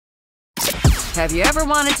Have you ever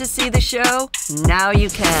wanted to see the show? Now you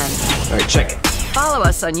can. All right, check it. Follow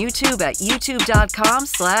us on YouTube at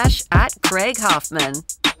youtube.com/@Craig Hoffman.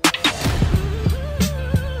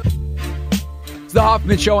 It's the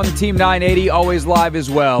Hoffman Show on the Team 980, always live as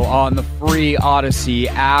well on the free Odyssey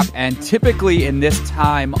app. And typically in this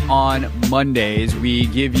time on Mondays, we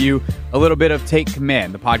give you a little bit of Take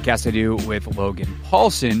Command, the podcast I do with Logan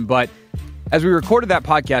Paulsen. But as we recorded that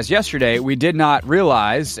podcast yesterday, we did not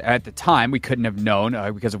realize at the time, we couldn't have known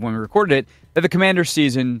because of when we recorded it, that the Commander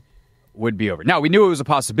season would be over. Now, we knew it was a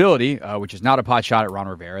possibility, which is not a pot shot at Ron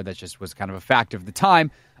Rivera. That just was kind of a fact of the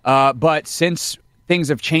time. But since things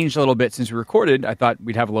have changed a little bit since we recorded, I thought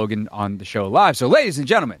we'd have Logan on the show live. So, ladies and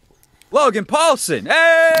gentlemen, Logan Paulsen.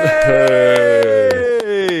 Hey!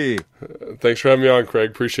 Thanks for having me on, Craig.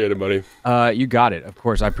 Appreciate it, buddy. You got it. Of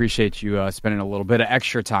course, I appreciate you spending a little bit of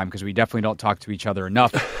extra time because we definitely don't talk to each other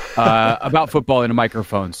enough about football into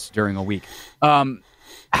microphones during a week.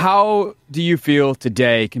 How do you feel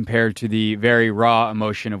today compared to the very raw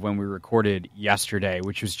emotion of when we recorded yesterday,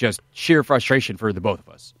 which was just sheer frustration for the both of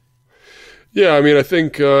us? Yeah, I mean, I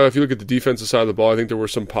think if you look at the defensive side of the ball, I think there were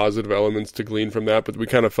some positive elements to glean from that, but we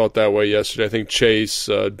kind of felt that way yesterday. I think Chase,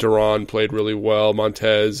 Duran played really well,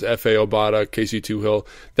 Montez, F.A. Obata, Casey Tuhill,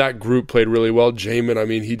 that group played really well. Jamin, I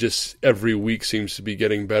mean, he just every week seems to be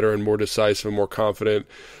getting better and more decisive and more confident.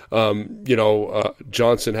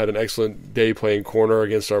 Johnson had an excellent day playing corner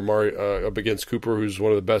against against Cooper, who's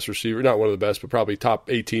one of the best receivers, not one of the best, but probably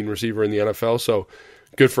top 18 receiver in the NFL, so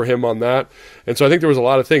good for him on that. And so I think there was a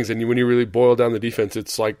lot of things. And when you really boil down the defense,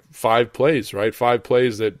 it's like 5 plays, right? 5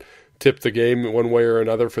 plays that tipped the game one way or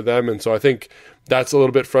another for them. And so I think that's a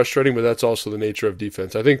little bit frustrating, but that's also the nature of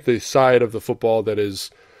defense. I think the side of the football that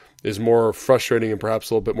is more frustrating and perhaps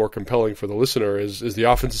a little bit more compelling for the listener is the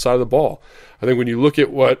offensive side of the ball. I think when you look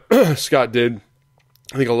at what Scott did,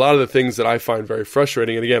 I think a lot of the things that I find very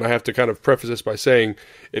frustrating, and again, I have to kind of preface this by saying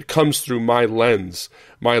it comes through my lens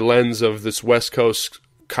of this West Coast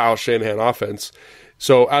Kyle Shanahan offense.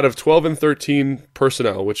 So out of 12 and 13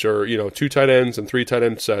 personnel, which are 2 tight ends and 3 tight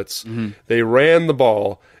end sets, they ran the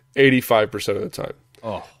ball 85% of the time.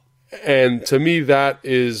 Oh. And to me, that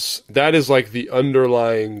is like the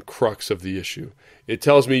underlying crux of the issue. It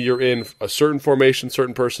tells me you're in a certain formation,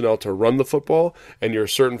 certain personnel to run the football, and you're a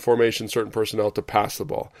certain formation, certain personnel to pass the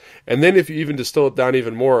ball. And then if you even distill it down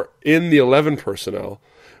even more, in the 11 personnel,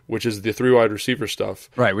 which is the 3 wide receiver stuff.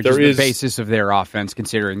 Right, which is the basis of their offense,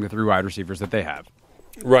 considering the 3 wide receivers that they have.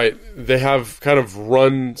 Right. They have kind of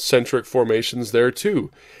run-centric formations there, too.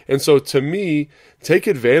 And so, to me, take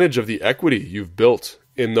advantage of the equity you've built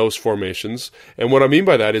in those formations. And what I mean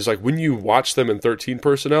by that is, like, when you watch them in 13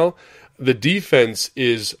 personnel, the defense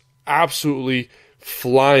is absolutely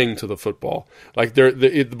flying to the football. Like,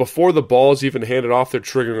 before the ball is even handed off, they're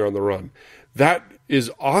triggering on the run. That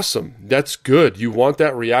is awesome. That's good. You want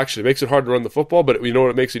that reaction. It makes it hard to run the football, but you know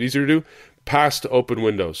what it makes it easier to do? Pass to open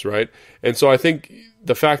windows, right? And so I think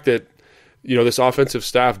the fact that this offensive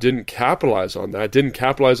staff didn't capitalize on that, didn't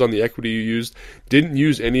capitalize on the equity you used, didn't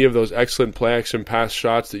use any of those excellent play-action pass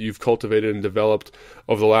shots that you've cultivated and developed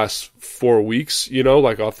over the last 4 weeks,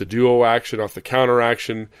 like off the duo action, off the counter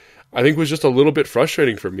action, I think was just a little bit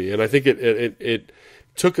frustrating for me. And I think it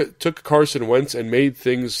took Carson Wentz and made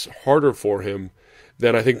things harder for him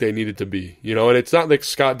than I think they needed to be. And it's not like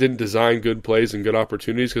Scott didn't design good plays and good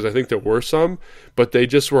opportunities, because I think there were some, but they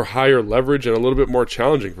just were higher leverage and a little bit more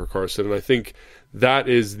challenging for Carson. And I think that's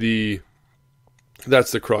the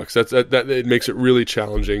crux. That it makes it really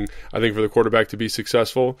challenging, I think, for the quarterback to be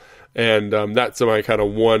successful. And that's my kind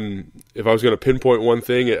of one. If I was going to pinpoint one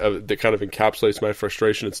thing that kind of encapsulates my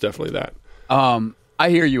frustration, it's definitely that. I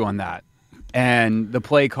hear you on that, and the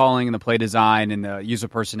play calling and the play design and the use of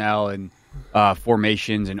personnel and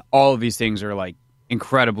formations and all of these things are like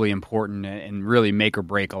incredibly important and really make or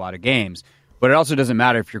break a lot of games. But it also doesn't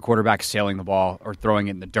matter if your quarterback's sailing the ball or throwing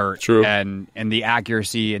it in the dirt. True. And the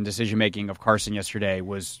accuracy and decision making of Carson yesterday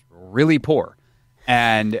was really poor.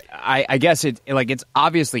 And I guess it's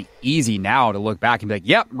obviously easy now to look back and be like,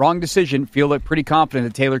 yep, wrong decision. Feel like pretty confident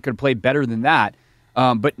that Taylor could have played better than that.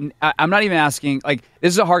 But I'm not even asking,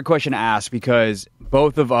 this is a hard question to ask, because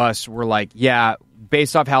both of us were like, yeah,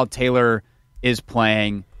 based off how Taylor is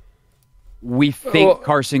playing, we think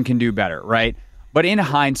Carson can do better, right? But in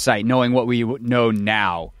hindsight, knowing what we know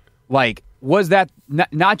now, was that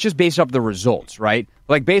not just based off the results, right?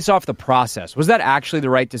 Based off the process, was that actually the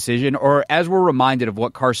right decision? Or as we're reminded of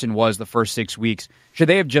what Carson was the first 6 weeks, should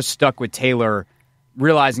they have just stuck with Taylor,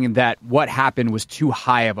 realizing that what happened was too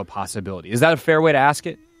high of a possibility? Is that a fair way to ask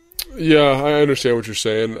it? Yeah, I understand what you're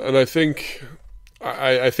saying. And I think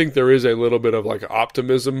I think there is a little bit of like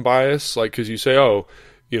optimism bias, like because you say, oh,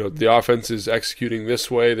 the offense is executing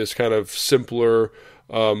this way, this kind of simpler,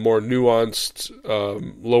 more nuanced,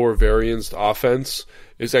 lower variance offense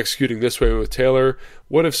is executing this way with Taylor.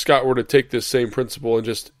 What if Scott were to take this same principle and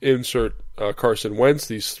just insert Carson Wentz?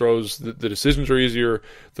 These throws, the decisions are easier,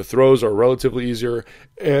 the throws are relatively easier,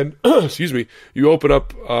 and excuse me, you open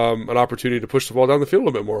up an opportunity to push the ball down the field a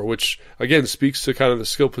little bit more, which again speaks to kind of the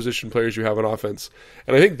skill position players you have on offense.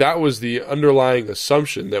 And I think that was the underlying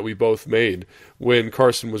assumption that we both made when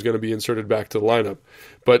Carson was going to be inserted back to the lineup.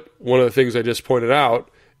 But one of the things I just pointed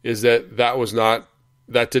out is that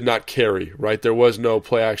that did not carry, right? There was no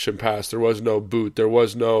play action pass. There was no boot. There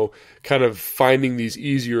was no kind of finding these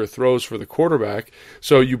easier throws for the quarterback.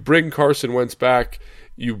 So you bring Carson Wentz back.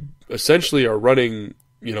 You essentially are running,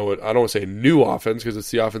 I don't want to say a new offense because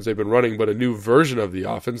it's the offense they've been running, but a new version of the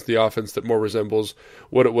offense that more resembles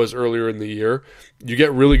what it was earlier in the year. You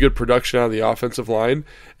get really good production out of the offensive line,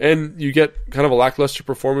 and you get kind of a lackluster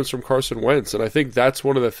performance from Carson Wentz. And I think that's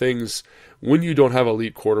one of the things. When you don't have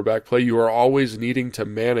elite quarterback play, you are always needing to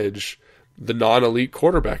manage the non-elite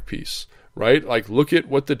quarterback piece, right? Like, look at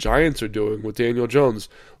what the Giants are doing with Daniel Jones.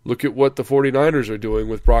 Look at what the 49ers are doing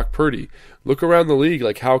with Brock Purdy. Look around the league,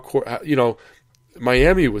 like how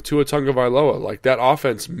Miami with Tua Tagovailoa, like that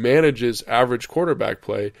offense manages average quarterback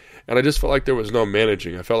play, and I just felt like there was no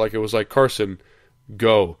managing. I felt like it was like, Carson,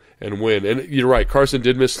 go and win. And you're right, Carson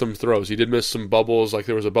did miss some throws. He did miss some bubbles, like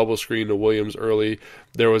there was a bubble screen to Williams early.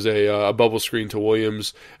 There was a bubble screen to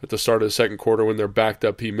Williams at the start of the second quarter when they're backed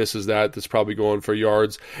up. He misses that. That's probably going for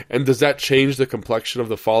yards. And does that change the complexion of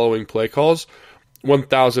the following play calls?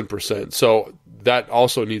 1,000%. So that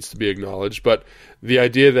also needs to be acknowledged. But the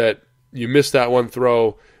idea that you miss that one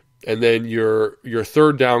throw and then your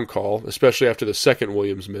third down call, especially after the second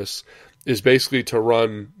Williams miss, is basically to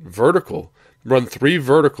run vertical. Run 3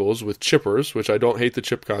 verticals with chippers, which I don't hate the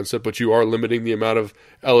chip concept, but you are limiting the amount of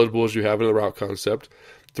eligibles you have in the route concept.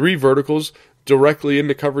 3 verticals directly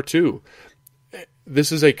into cover 2.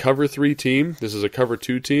 This is a cover 3 team. This is a cover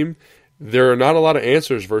 2 team. There are not a lot of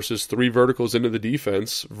answers versus 3 verticals into the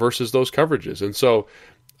defense versus those coverages. And so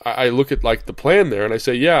I look at like the plan there and I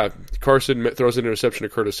say, yeah, Carson throws an interception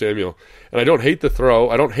to Curtis Samuel. And I don't hate the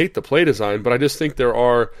throw. I don't hate the play design, but I just think there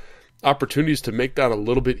are opportunities to make that a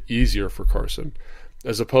little bit easier for Carson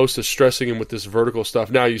as opposed to stressing him with this vertical stuff.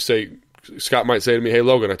 Now you say, Scott might say to me, hey,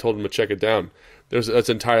 Logan, I told him to check it down. That's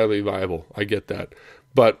entirely viable. I get that.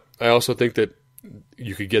 But I also think that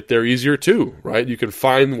you could get there easier too, right? You can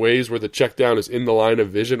find ways where the check down is in the line of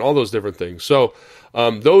vision, all those different things. So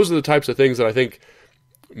those are the types of things that I think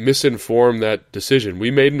misinform that decision. We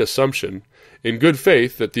made an assumption in good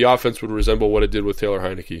faith that the offense would resemble what it did with Taylor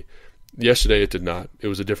Heineke. Yesterday, it did not. It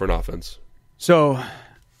was a different offense. So,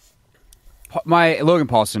 my Logan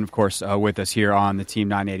Paulsen, of course, with us here on the Team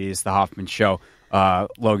 980 is the Hoffman Show.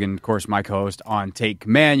 Logan, of course, my co-host on Take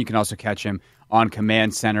Command. You can also catch him on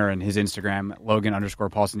Command Center and his Instagram,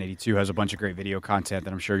 Logan_Paulsen82, has a bunch of great video content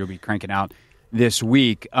that I'm sure you'll be cranking out this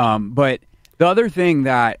week. But the other thing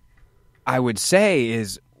that I would say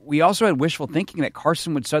is we also had wishful thinking that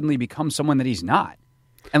Carson would suddenly become someone that he's not.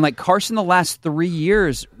 And like Carson the last 3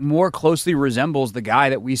 years more closely resembles the guy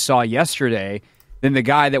that we saw yesterday than the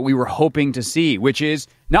guy that we were hoping to see, which is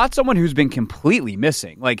not someone who's been completely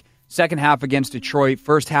missing. Like second half against Detroit,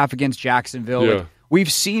 first half against Jacksonville. Yeah. Like,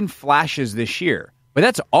 we've seen flashes this year, but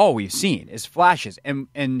that's all we've seen is flashes. And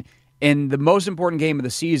in the most important game of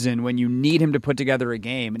the season, when you need him to put together a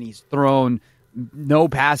game and he's thrown no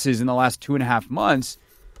passes in the last 2.5 months,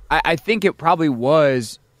 I think it probably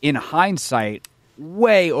was, in hindsight,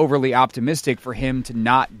 way overly optimistic for him to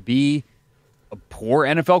not be a poor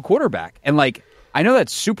NFL quarterback. And like, I know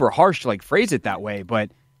that's super harsh to like phrase it that way,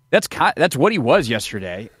 but that's what he was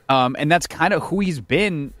yesterday. And that's kind of who he's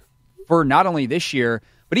been for not only this year,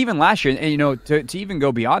 but even last year. And, to even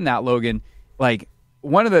go beyond that, Logan, like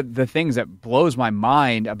one of the things that blows my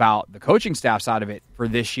mind about the coaching staff side of it for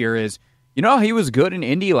this year is, he was good in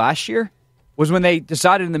Indy last year? Was when they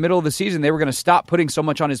decided in the middle of the season they were going to stop putting so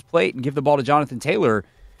much on his plate and give the ball to Jonathan Taylor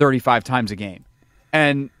 35 times a game.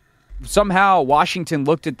 And somehow Washington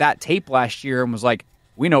looked at that tape last year and was like,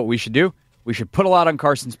 we know what we should do. We should put a lot on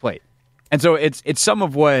Carson's plate. And so it's some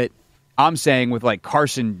of what I'm saying with like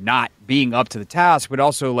Carson not being up to the task, but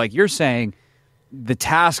also like you're saying, the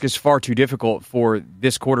task is far too difficult for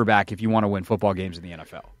this quarterback if you want to win football games in the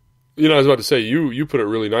NFL. I was about to say, you put it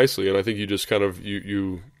really nicely, and I think you just kind of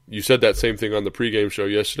you said that same thing on the pregame show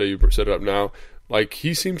yesterday. You set it up now. Like,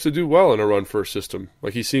 he seems to do well in a run-first system.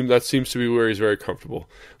 Like, that seems to be where he's very comfortable.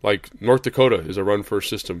 Like, North Dakota is a run-first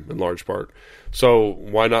system in large part. So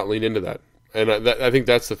why not lean into that? And I think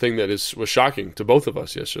that's the thing that was shocking to both of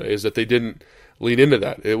us yesterday, is that they didn't lean into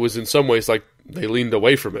that. It was in some ways like they leaned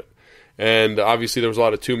away from it. And obviously there was a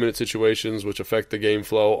lot of 2-minute situations which affect the game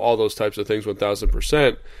flow, all those types of things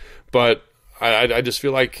 1,000%. But I just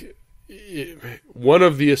feel like one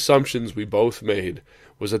of the assumptions we both made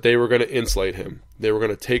was that they were going to insulate him. They were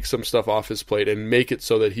going to take some stuff off his plate and make it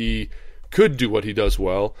so that he could do what he does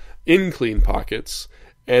well in clean pockets.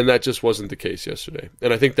 And that just wasn't the case yesterday.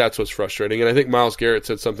 And I think that's what's frustrating. And I think Myles Garrett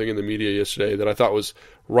said something in the media yesterday that I thought was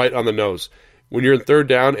right on the nose. When you're in third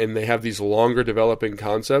down and they have these longer developing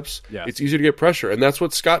concepts, it's easier to get pressure. And that's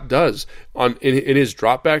what Scott does in his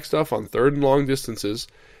drop back stuff on third and long distances.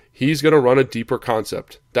 He's going to run a deeper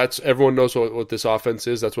concept. Everyone knows what this offense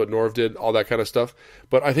is. That's what Norv did, all that kind of stuff.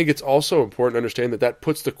 But I think it's also important to understand that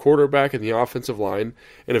puts the quarterback and the offensive line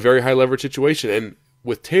in a very high leverage situation. And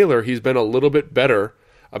with Taylor, he's been a little bit better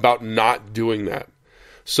about not doing that.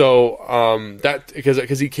 So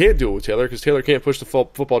because he can't do it with Taylor, because Taylor can't push the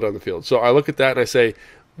football down the field. So I look at that and I say,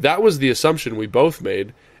 that was the assumption we both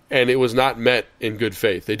made, and it was not met in good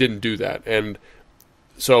faith. They didn't do that. And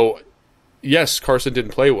so, yes, Carson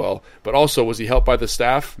didn't play well, but also, was he helped by the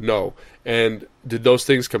staff? No. And did those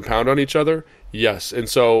things compound on each other? Yes. And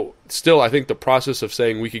so still, I think the process of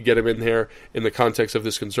saying we could get him in there in the context of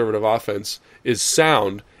this conservative offense is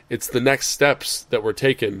sound. It's the next steps that were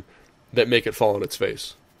taken that make it fall on its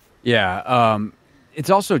face. Yeah, it's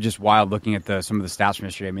also just wild looking at some of the stats from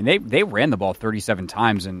yesterday. I mean, they ran the ball 37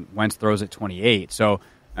 times, and Wentz throws it 28. So,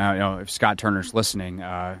 if Scott Turner's listening,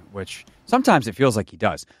 which sometimes it feels like he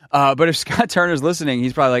does, but if Scott Turner's listening,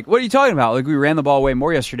 he's probably like, "What are you talking about? Like, we ran the ball way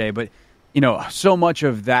more yesterday." But so much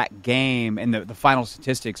of that game and the final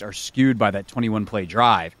statistics are skewed by that 21-play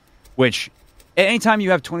drive, which anytime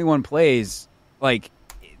you have 21 plays, like,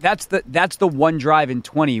 that's the one drive in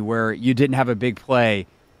 20 where you didn't have a big play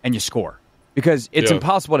and you score. Because it's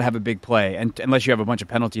impossible to have a big play unless you have a bunch of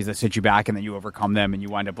penalties that sit you back and then you overcome them and you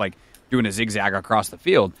wind up like doing a zigzag across the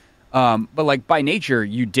field. But like by nature,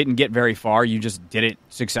 you didn't get very far. You just did it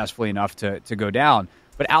successfully enough to go down.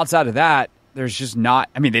 But outside of that, there's just not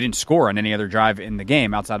 – I mean, they didn't score on any other drive in the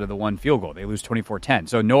game outside of the one field goal. They lose 24-10.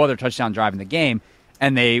 So no other touchdown drive in the game,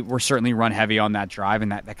 and they were certainly run heavy on that drive,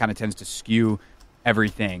 and that kind of tends to skew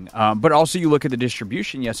everything. But also you look at the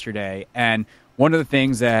distribution yesterday, and one of the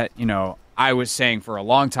things that, I was saying for a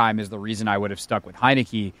long time is the reason I would have stuck with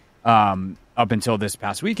Heineke up until this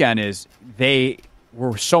past weekend is they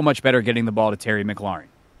were so much better getting the ball to Terry McLaurin.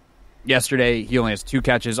 Yesterday, he only has 2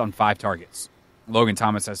 catches on 5 targets. Logan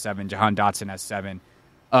Thomas has 7. Jahan Dotson has 7.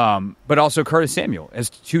 But also Curtis Samuel has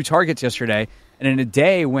 2 targets yesterday. And in a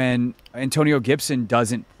day when Antonio Gibson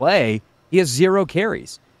doesn't play, he has 0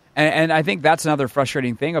 carries. And I think that's another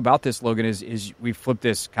frustrating thing about this, Logan, is we flip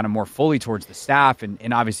this kind of more fully towards the staff,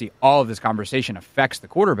 and obviously all of this conversation affects the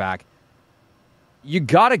quarterback. You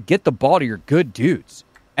got to get the ball to your good dudes.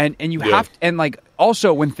 And you have to, and like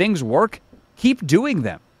also when things work, keep doing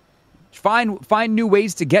them. Find new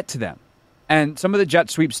ways to get to them. And some of the jet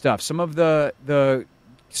sweep stuff, some of the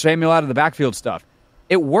Samuel out of the backfield stuff,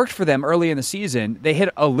 it worked for them early in the season. They hit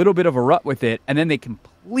a little bit of a rut with it, and then they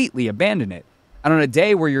completely abandoned it. And on a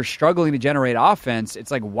day where you're struggling to generate offense, it's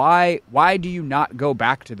like, why do you not go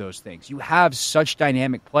back to those things? You have such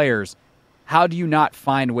dynamic players. How do you not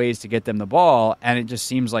find ways to get them the ball? And it just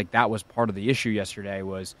seems like that was part of the issue yesterday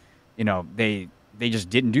was, they just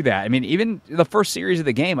didn't do that. I mean, even the first series of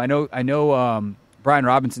the game, I know Brian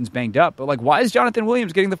Robinson's banged up, but like, why is Jonathan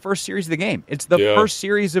Williams getting the first series of the game? It's the first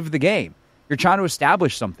series of the game. You're trying to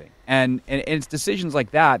establish something. And it's decisions like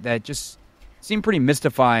that just seemed pretty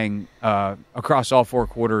mystifying across all 4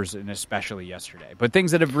 quarters, and especially yesterday. But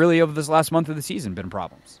things that have really, over this last month of the season, been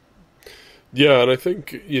problems. Yeah, and I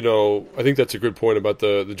think that's a good point about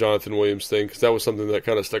the Jonathan Williams thing, because that was something that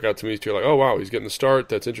kind of stuck out to me too. Like, oh wow, he's getting the start.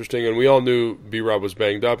 That's interesting. And we all knew B-Rob was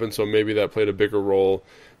banged up, and so maybe that played a bigger role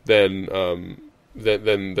than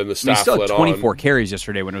the staff. He still had let 24 on. carries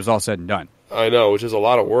yesterday when it was all said and done. I know, which is a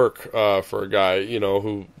lot of work for a guy,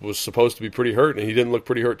 who was supposed to be pretty hurt, and he didn't look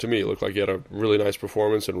pretty hurt to me. He looked like he had a really nice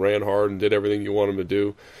performance and ran hard and did everything you want him to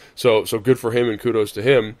do. So good for him, and kudos to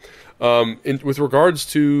him. With regards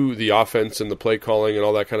to the offense and the play calling and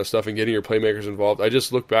all that kind of stuff and getting your playmakers involved, I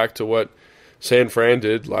just look back to what San Fran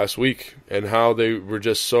did last week and how they were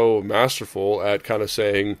just so masterful at kind of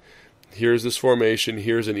saying, here's this formation,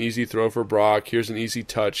 here's an easy throw for Brock, here's an easy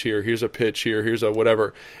touch here, here's a pitch here, here's a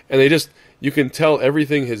whatever. And you can tell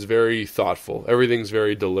everything is very thoughtful, everything's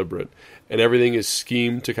very deliberate, and everything is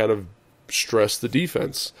schemed to kind of stress the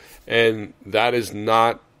defense. And that is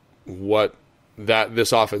not what that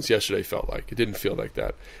this offense yesterday felt like. It didn't feel like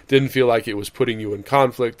that. Didn't feel like it was putting you in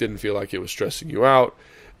conflict. Didn't feel like it was stressing you out.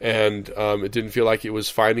 And it didn't feel like it was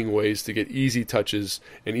finding ways to get easy touches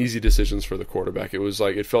and easy decisions for the quarterback. It was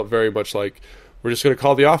like, it felt very much like we're just going to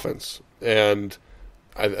call the offense. And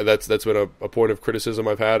that's been a point of criticism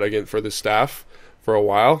I've had, again, for the staff for a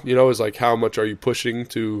while, is like, how much are you pushing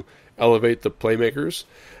to elevate the playmakers?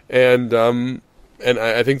 And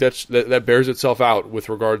I think that bears itself out with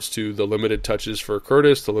regards to the limited touches for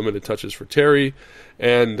Curtis, the limited touches for Terry,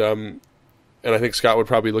 and I think Scott would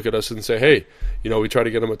probably look at us and say, hey, we try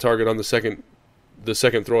to get him a target on the second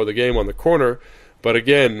throw of the game on the corner, but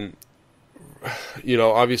again,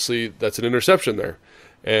 obviously that's an interception there,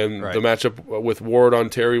 and right. The matchup with Ward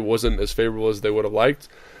on Terry wasn't as favorable as they would have liked,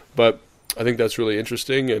 but I think that's really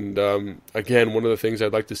interesting. And again, one of the things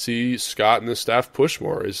I'd like to see Scott and the staff push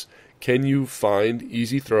more is, can you find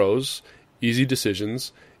easy throws, easy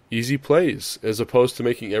decisions, easy plays, as opposed to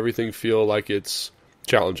making everything feel like it's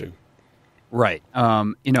challenging? Right.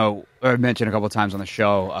 I've mentioned a couple of times on the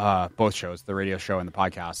show, both shows, the radio show and the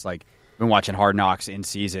podcast, like, I've been watching Hard Knocks in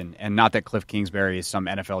season, and not that Cliff Kingsbury is some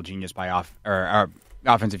NFL genius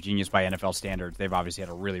offensive genius by NFL standards. They've obviously had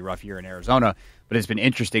a really rough year in Arizona, but it's been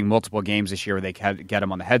interesting multiple games this year where they get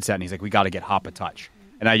him on the headset, and he's like, we got to get Hop a touch.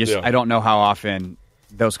 And I don't know how often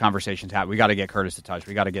those conversations happen. We got to get Curtis a touch.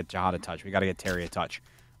 We got to get Jahad a touch. We got to get Terry a touch.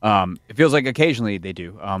 It feels like occasionally they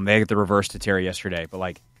do. They get the reverse to Terry yesterday, but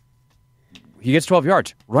like, he gets 12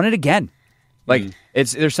 yards. Run it again. Like,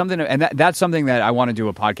 there's something, and that's something that I want to do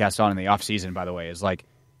a podcast on in the offseason, by the way, is like,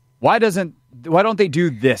 why don't they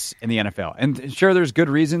do this in the NFL? And sure, there's good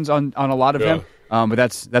reasons on a lot of them, but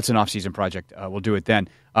that's an offseason project. We'll do it then.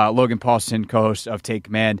 Logan Paulsen, co-host of Take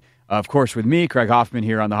Command, of course, with me, Craig Hoffman,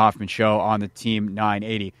 here on the Hoffman Show on the Team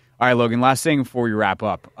 980. All right, Logan, last thing before we wrap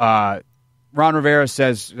up. Ron Rivera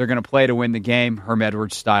says they're going to play to win the game, Herm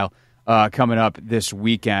Edwards style, coming up this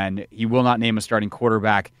weekend. He will not name a starting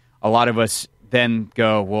quarterback. A lot of us then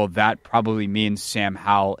go, well, that probably means Sam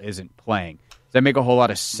Howell isn't playing. Does that make a whole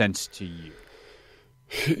lot of sense to you?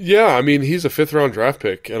 Yeah, I mean, he's a fifth-round draft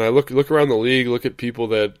pick, and I look around the league, look at people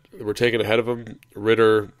that were taken ahead of him: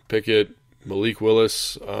 Ritter, Pickett, Malik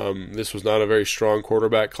Willis. This was not a very strong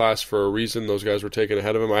quarterback class for a reason. Those guys were taken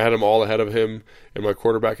ahead of him. I had them all ahead of him in my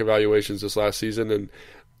quarterback evaluations this last season, and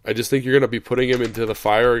I just think you're going to be putting him into the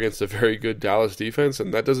fire against a very good Dallas defense,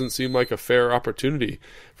 and that doesn't seem like a fair opportunity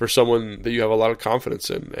for someone that you have a lot of confidence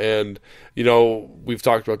in. And, we've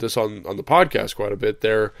talked about this on the podcast quite a bit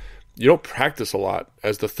there. You don't practice a lot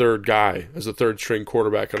as the third guy, as the third string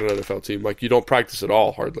quarterback on an NFL team. Like, you don't practice at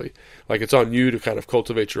all, hardly. Like, it's on you to kind of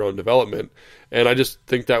cultivate your own development. And I just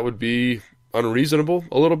think that would be unreasonable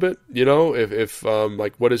a little bit, if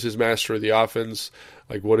like, what is his mastery of the offense?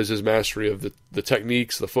 Like, what is his mastery of the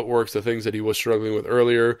techniques, the footworks, the things that he was struggling with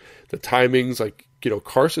earlier, the timings? Like,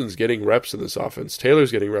 Carson's getting reps in this offense.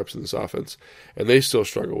 Taylor's getting reps in this offense, and they still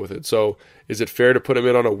struggle with it. So is it fair to put him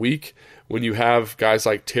in on a week when you have guys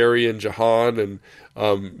like Terry and Jahan and,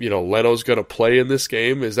 Leno's going to play in this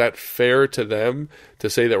game? Is that fair to them to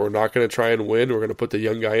say that we're not going to try and win? We're going to put the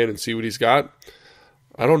young guy in and see what he's got?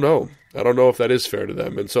 I don't know. I don't know if that is fair to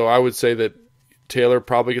them. And so I would say that Taylor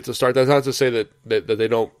probably gets a start. That's not to say that they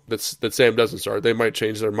don't, that Sam doesn't start. They might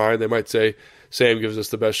change their mind. They might say Sam gives us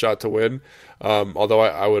the best shot to win. Although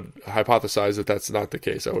I would hypothesize that that's not the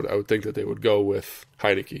case. I would think that they would go with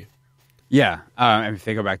Heineke. Yeah. If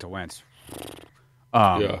they go back to Wentz,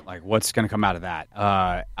 like, what's going to come out of that?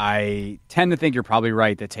 I tend to think you're probably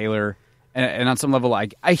right that Taylor, and on some level,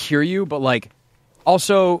 like, I hear you, but like,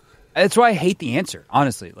 also, that's why I hate the answer,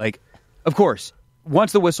 honestly. Like, of course,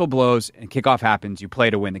 once the whistle blows and kickoff happens, you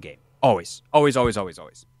play to win the game. Always. Always, always, always,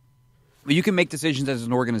 always. But you can make decisions as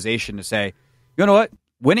an organization to say, you know what?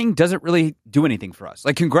 Winning doesn't really do anything for us.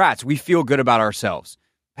 Like, congrats. We feel good about ourselves.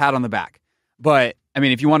 Pat on the back. But, I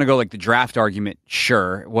mean, if you want to go like the draft argument,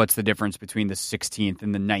 sure. What's the difference between the 16th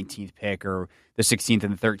and the 19th pick, or the 16th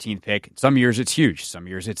and the 13th pick? Some years it's huge. Some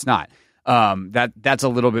years it's not. That's a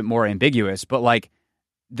little bit more ambiguous. But, like,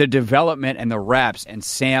 the development and the reps and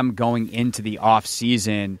Sam going into the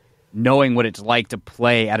offseason knowing what it's like to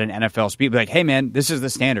play at an NFL speed, be like, hey, man, this is the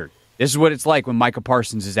standard. This is what it's like when Micah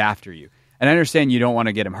Parsons is after you. And I understand you don't want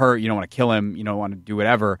to get him hurt. You don't want to kill him. You don't want to do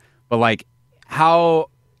whatever. But, like,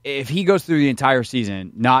 if he goes through the entire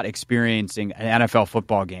season not experiencing an NFL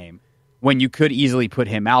football game when you could easily put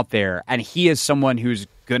him out there, and he is someone who's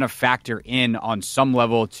going to factor in on some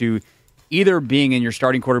level to either being in your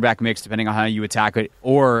starting quarterback mix, depending on how you attack it,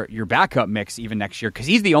 or your backup mix even next year, because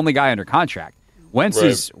he's the only guy under contract. Wentz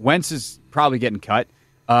is probably getting cut,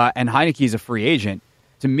 and Heineke's a free agent.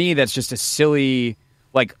 To me, that's just a silly,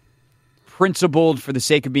 like, principled for the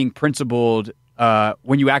sake of being principled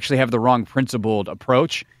when you actually have the wrong principled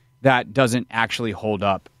approach, that doesn't actually hold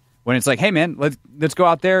up. When it's like, hey, man, let's go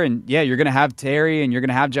out there and, yeah, you're going to have Terry and you're going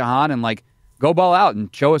to have Jahan and, like, go ball out and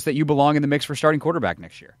show us that you belong in the mix for starting quarterback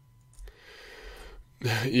next year.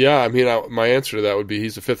 Yeah, I mean, my answer to that would be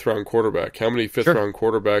he's a fifth-round quarterback. How many fifth-round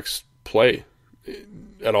quarterbacks play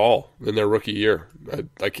at all in their rookie year?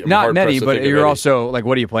 Not many, but you're also, like,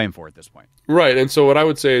 what are you playing for at this point? Right, and so what I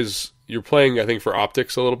would say is you're playing, I think, for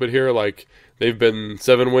optics a little bit here. Like, they've been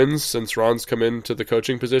 7 wins since Ron's come into the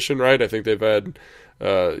coaching position, right? I think they've had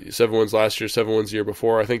 7 wins last year, 7 wins the year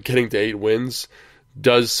before. I think getting to 8 wins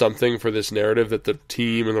does something for this narrative that the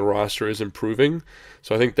team and the roster is improving.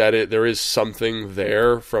 So I think that there is something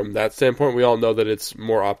there from that standpoint. We all know that it's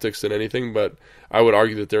more optics than anything, but I would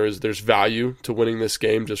argue that there's value to winning this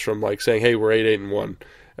game just from like saying, hey, we're 8-8-1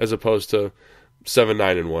 as opposed to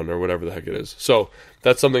 7-9-1 or whatever the heck it is. So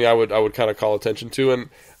that's something I would kind of call attention to. And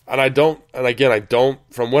I don't,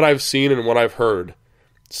 from what I've seen and what I've heard,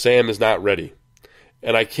 Sam is not ready.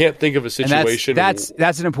 And I can't think of a situation. And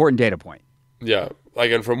that's an important data point. Yeah.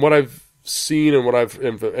 And from what I've seen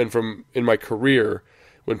and and from in my career,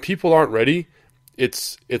 when people aren't ready,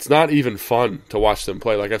 it's not even fun to watch them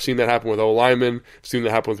play. Like I've seen that happen with O-linemen, seen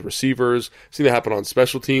that happen with receivers, seen that happen on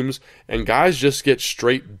special teams, and guys just get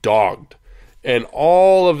straight dogged. And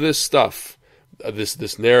all of this stuff,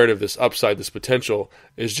 this narrative, this upside, this potential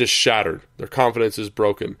is just shattered. Their confidence is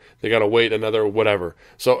broken. They got to wait another whatever.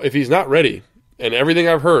 So if he's not ready, and everything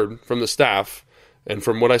I've heard from the staff and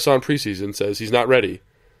from what I saw in preseason says he's not ready,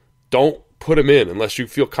 don't put him in unless you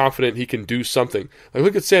feel confident he can do something. Like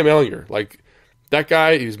look at Sam Ehlinger. Like that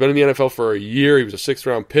guy, he's been in the NFL for a year. He was a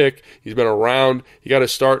 6th-round pick. He's been around. He got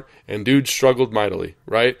his start, and dude struggled mightily,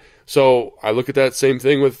 right? So I look at that same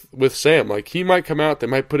thing with Sam. Like he might come out, they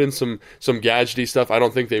might put in some gadgety stuff. I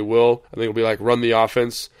don't think they will. I think it'll be like run the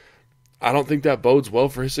offense. I don't think that bodes well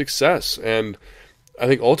for his success. And I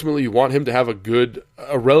think ultimately you want him to have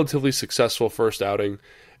a relatively successful first outing.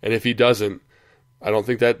 And if he doesn't, I don't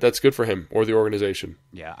think that's good for him or the organization.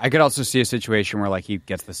 Yeah, I could also see a situation where like he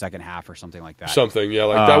gets the second half or something like that. Something, yeah,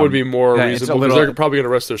 like that would be more reasonable because they're probably going to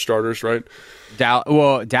rest their starters, right?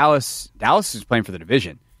 Dallas is playing for the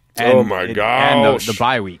division. And oh my gosh! And the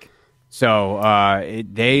bye week. So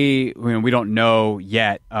we don't know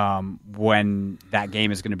yet when that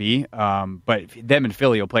game is going to be. But them and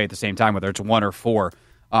Philly will play at the same time, whether it's 1 or 4.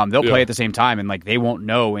 They'll play at the same time, and like they won't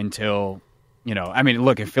know until. I mean,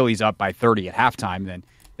 look, if Philly's up by 30 at halftime, then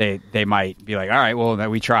they might be like, all right, well,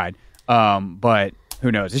 we tried. But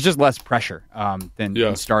who knows? It's just less pressure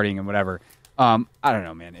than starting and whatever. I don't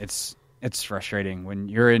know, man. It's frustrating when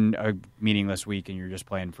you're in a meaningless week and you're just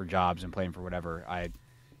playing for jobs and playing for whatever. I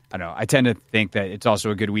don't know. I tend to think that it's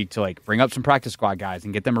also a good week to like bring up some practice squad guys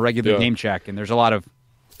and get them a regular game check. And there's a lot of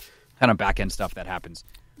kind of back end stuff that happens.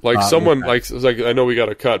 Like someone like I know we got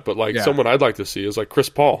a cut, but like someone I'd like to see is like Chris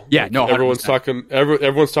Paul. Yeah, like, no, 100%.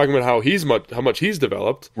 everyone's talking about how much he's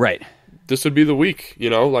developed. Right. This would be the week,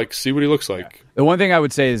 like see what he looks like. Yeah. The one thing I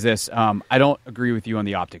would say is this: I don't agree with you on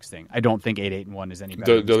the optics thing. I don't think 8-8-1 is any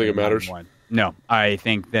better. Don't think it matters. No, I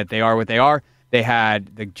think that they are what they are. They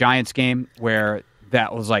had the Giants game where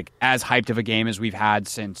that was like as hyped of a game as we've had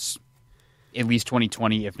since at least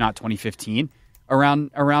 2020, if not 2015,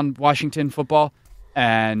 around Washington football.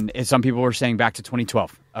 And some people were saying back to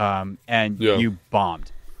 2012, you bombed.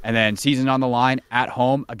 And then season on the line at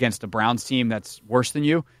home against a Browns team that's worse than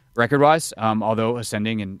you record-wise, although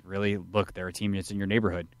ascending and really, look, they're a team that's in your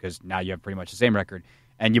neighborhood because now you have pretty much the same record,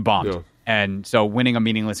 and you bombed. Yeah. And so winning a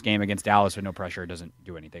meaningless game against Dallas with no pressure doesn't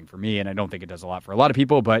do anything for me, and I don't think it does a lot for a lot of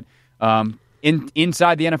people, but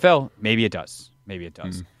inside the NFL, maybe it does. Maybe it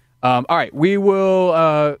does. All right, we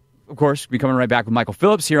will... of course, be coming right back with Michael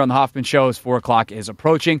Phillips here on the Hoffman Show as 4 o'clock is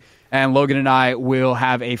approaching. And Logan and I will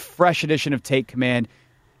have a fresh edition of Take Command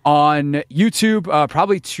on YouTube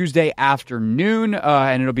probably Tuesday afternoon.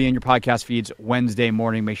 And it'll be in your podcast feeds Wednesday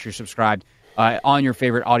morning. Make sure you're subscribed on your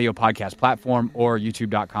favorite audio podcast platform or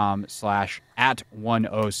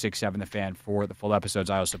youtube.com/@1067 The Fan for the full episodes.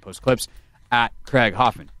 I also post clips at Craig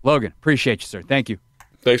Hoffman. Logan, appreciate you, sir. Thank you.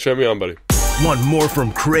 Thanks for having me on, buddy. Want more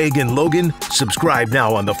from Craig and Logan? Subscribe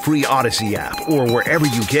now on the free Odyssey app or wherever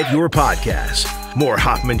you get your podcasts. More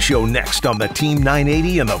Hoffman Show next on the Team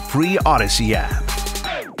 980 and the free Odyssey app.